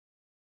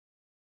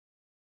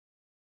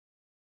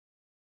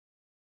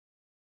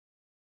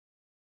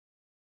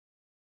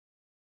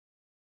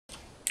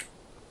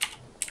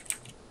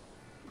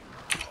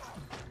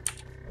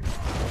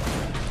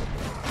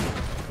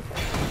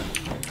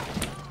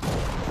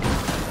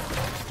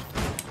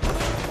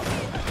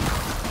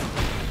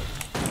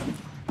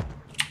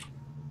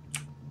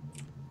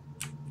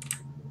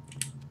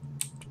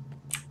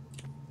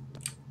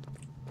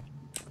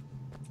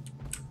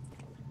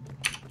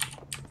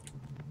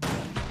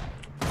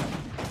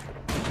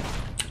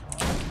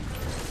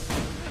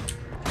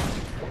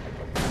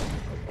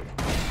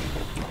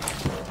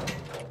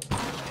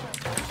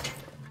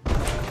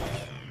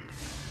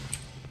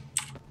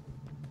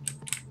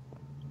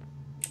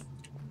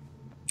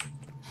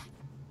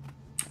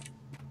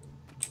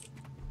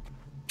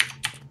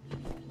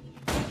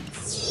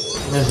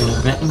There's an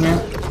event in here.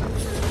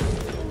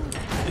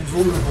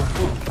 Invulnerable.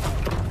 Oh.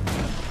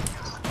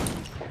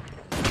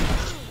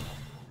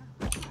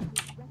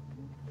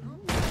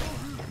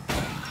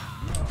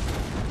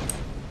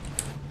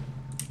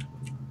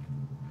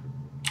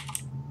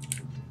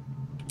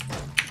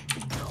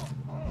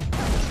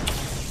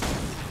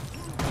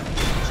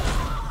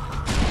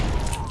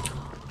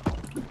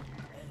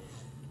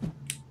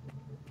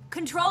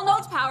 Control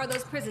nodes power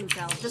those prison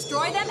cells.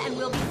 Destroy them and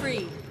we'll be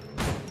free.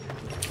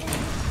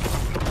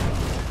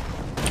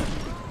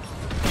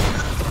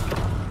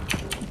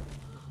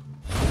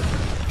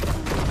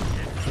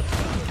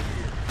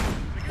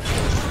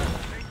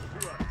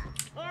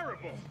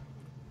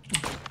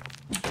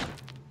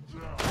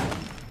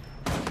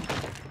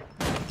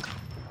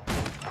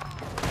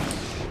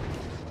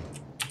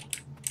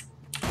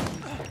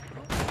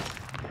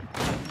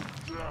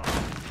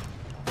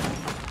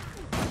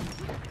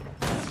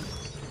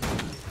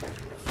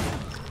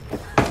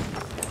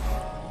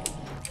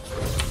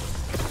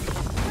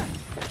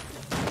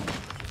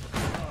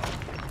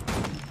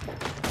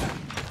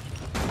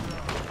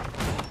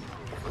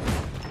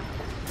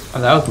 Oh,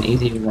 that was an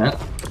easy event.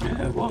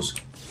 Yeah, it was.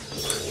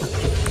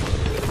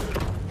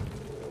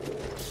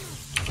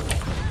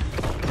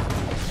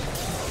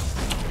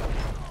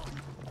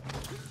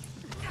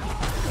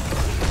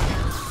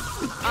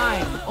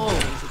 I'm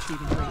always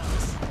achieving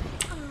greatness.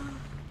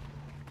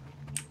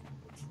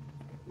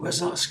 Where's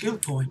that skill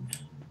point?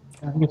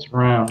 I think it's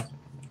around.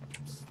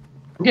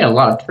 I'm getting a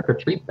lot of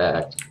trick-or-treat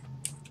bags.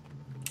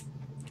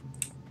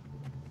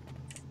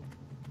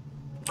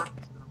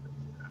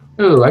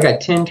 Ooh, I got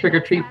 10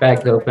 trick-or-treat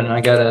bags open and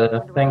I got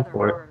a thing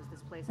for it.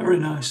 Very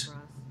nice.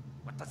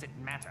 What does it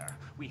matter?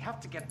 We have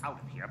to get out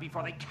of here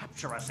before they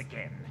capture us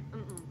again.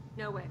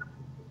 No way.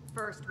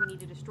 First, we need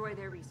to destroy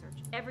their research.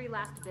 Every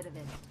last bit of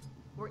it.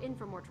 We're in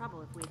for more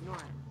trouble if we ignore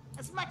it.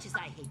 As much as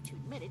I hate to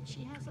admit it,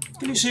 she has a point.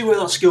 Can you see where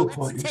that skill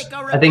point is?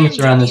 I think it's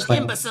around this way.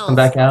 Come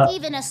back out.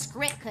 Even a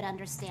script could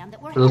understand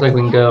that we're It looks like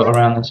we can go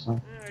around this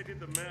one. I did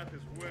the math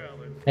as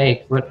well, and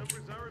Hey, what?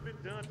 numbers are a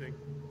bit daunting.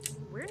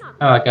 We're not.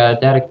 Oh, I got a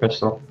data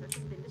crystal. Research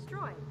has been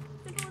destroyed.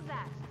 Simple as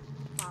that.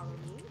 Follow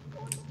me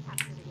or get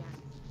captured again.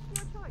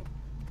 Your choice.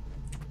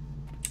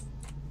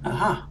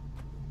 Aha.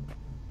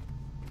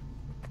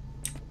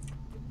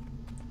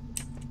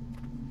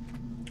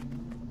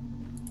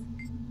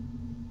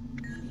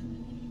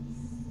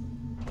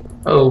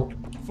 Oh,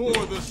 For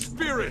the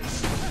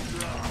spirits!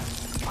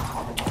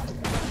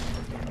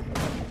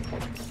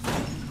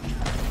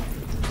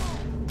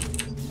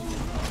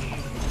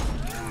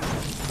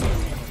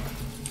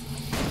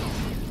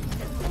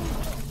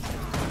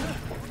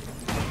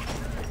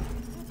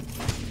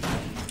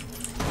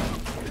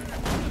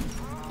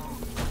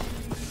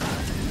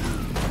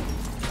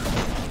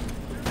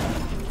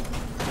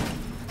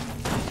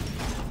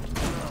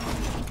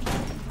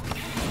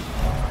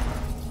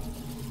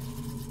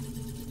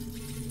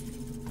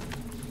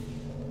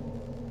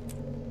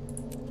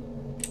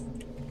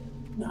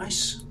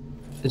 Nice.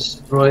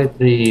 destroy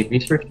the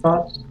research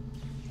pods.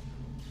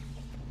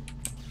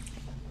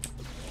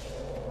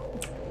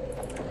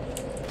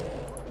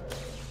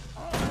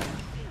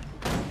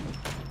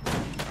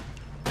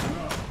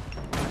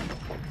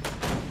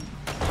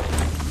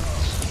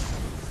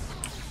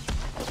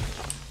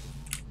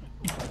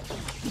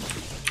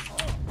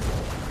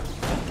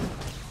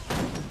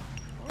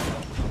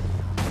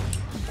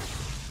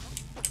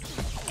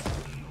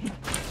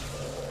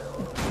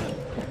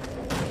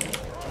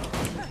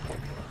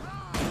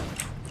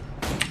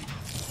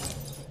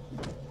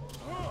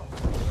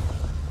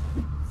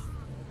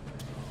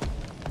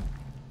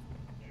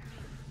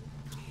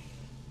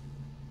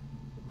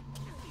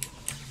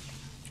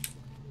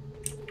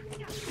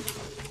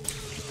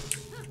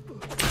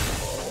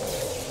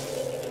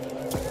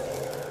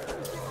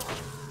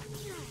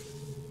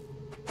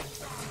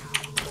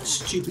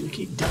 Stupid, you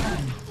keep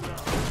dying.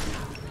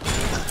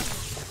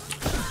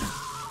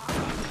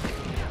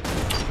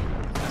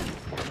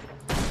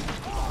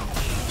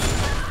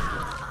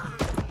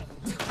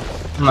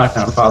 I'm not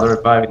gonna bother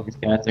reviving these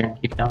guys, they're gonna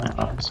keep dying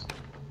on us.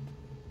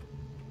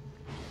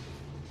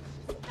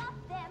 Stop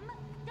them!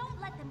 Don't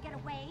let them get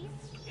away!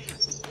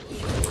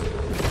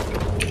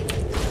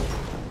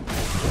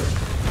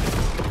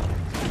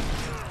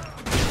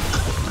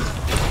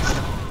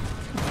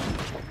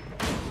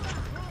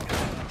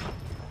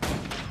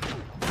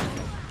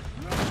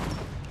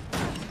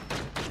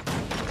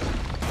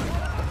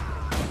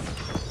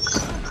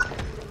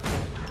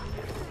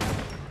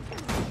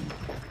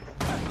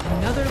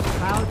 Another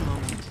proud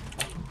moment.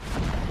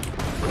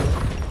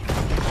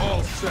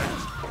 All set.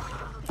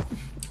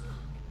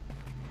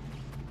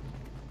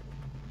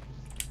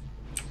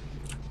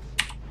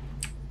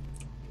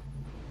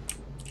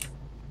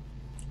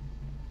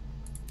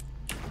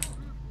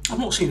 I've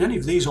not seen any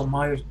of these on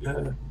my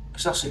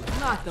assassin.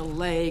 Not the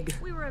leg.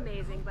 We were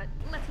amazing, but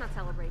let's not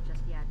celebrate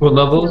just yet. What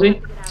level is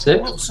he?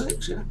 Level 6?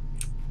 6, yeah.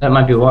 That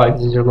might be why,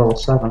 because these are level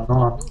 7,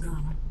 not.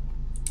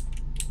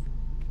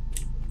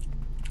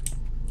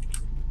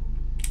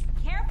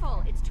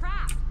 Careful, it's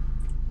trapped.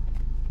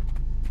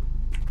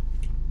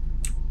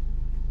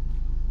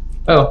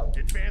 Oh,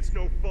 Advance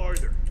no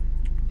farther.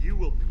 You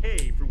will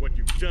pay for what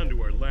you've done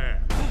to our lab.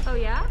 Oh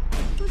yeah?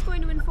 Who's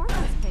going to enforce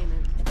this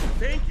payment?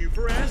 Thank you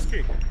for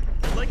asking.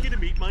 I'd like you to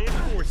meet my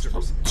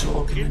enforcers.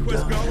 Talking and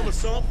Inquest dying. Golem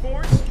Assault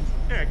Force,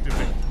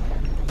 activate.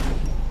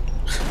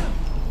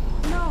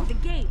 No, the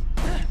gate.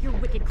 Your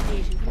wicked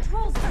creation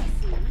controls it, I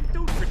see.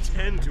 Don't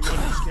pretend to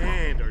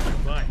understand our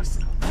device.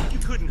 You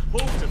couldn't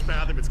hope to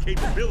fathom its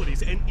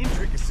capabilities and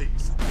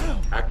intricacies.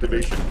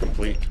 Activation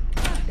complete.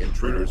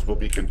 Intruders will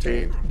be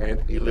contained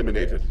and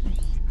eliminated.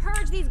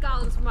 Purge these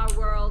golems from our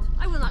world.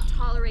 I will not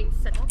tolerate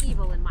such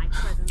evil in my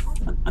presence.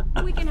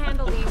 We can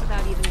handle these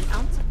without even an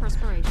ounce of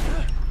perspiration.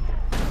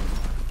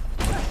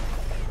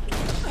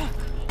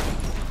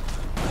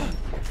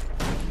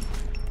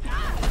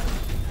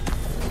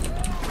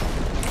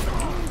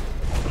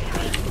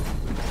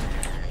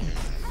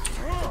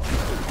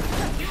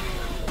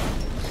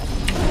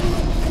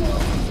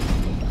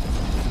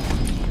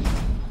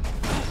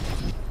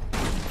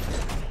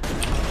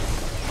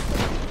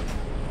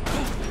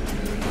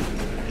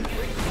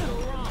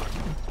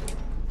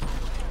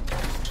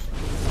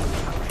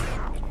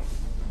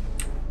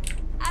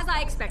 As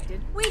I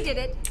expected, we did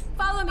it.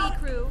 Follow me,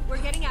 crew. We're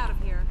getting out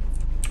of here.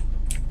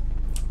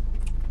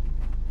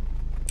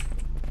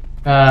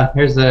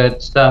 here's the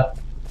stuff.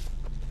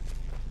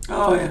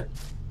 Oh yeah.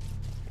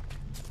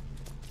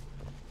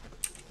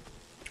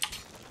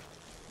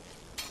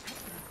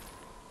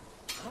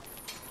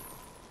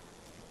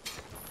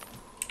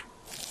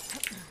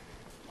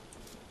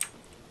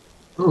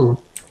 Ooh,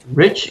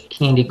 rich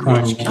candy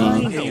corn Rich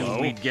candy. game.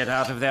 Knew we'd get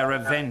out of there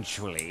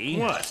eventually.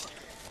 What?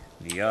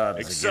 The odds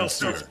against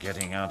Excelsior. us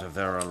getting out of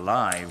there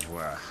alive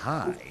were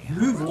high.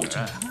 Move on to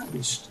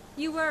harvest.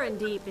 You were in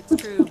deep, it's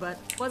true, but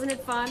wasn't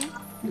it fun?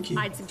 Thank you.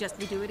 I'd suggest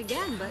we do it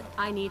again, but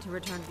I need to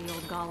return to the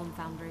old Golem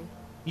Foundry.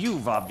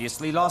 You've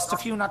obviously lost a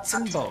few nuts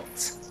and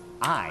bolts.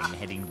 I'm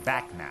heading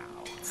back now.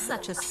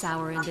 Such a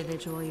sour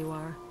individual you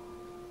are.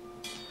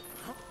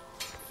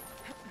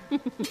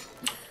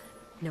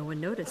 No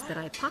one noticed that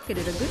I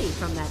pocketed a goodie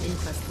from that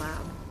inquest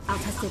lab. I'll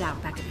test it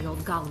out back at the old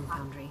Golem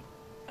Foundry.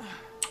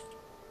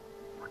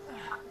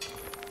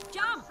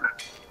 Jump!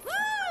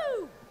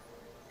 Woo!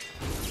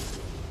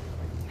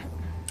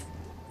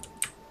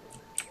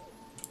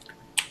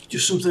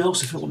 Just something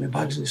else to fill my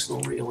bags in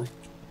store, really.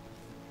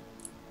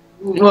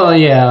 Well,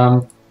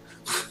 yeah.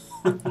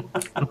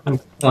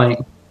 Like,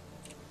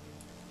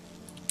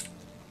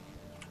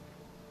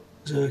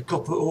 There's a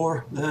copper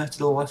ore there to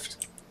the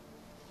left.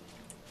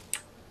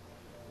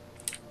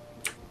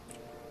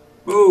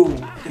 Oh,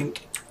 I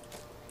think.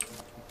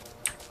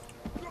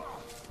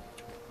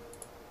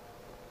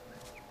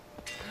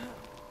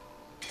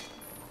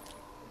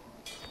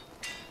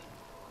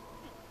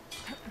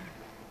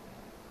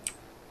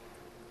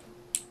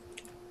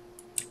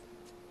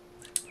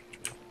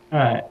 all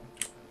right.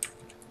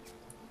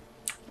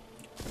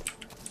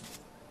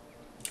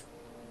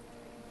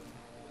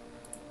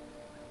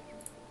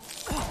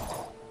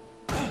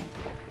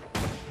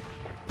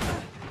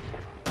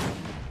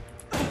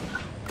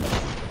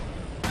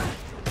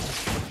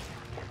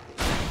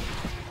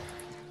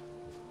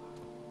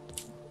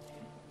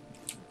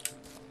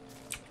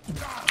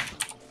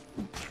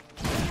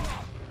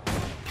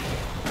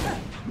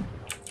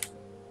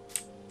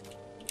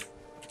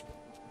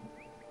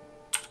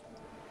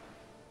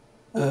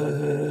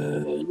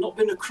 Not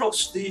been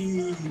across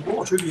the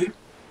water, have you?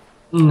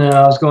 No,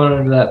 I was going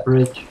under that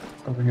bridge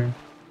over here.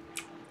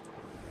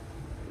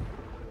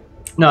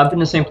 No, I've been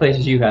the same place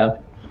as you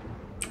have.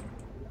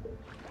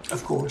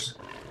 Of course.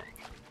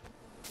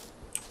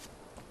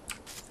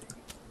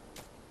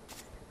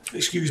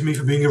 Excuse me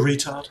for being a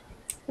retard.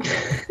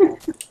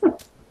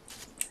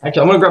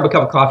 Actually, I'm gonna grab a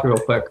cup of coffee real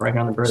quick right here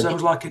on the bridge.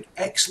 Sounds like an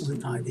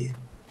excellent idea.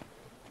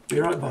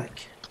 Be right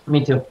back.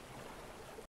 Me too.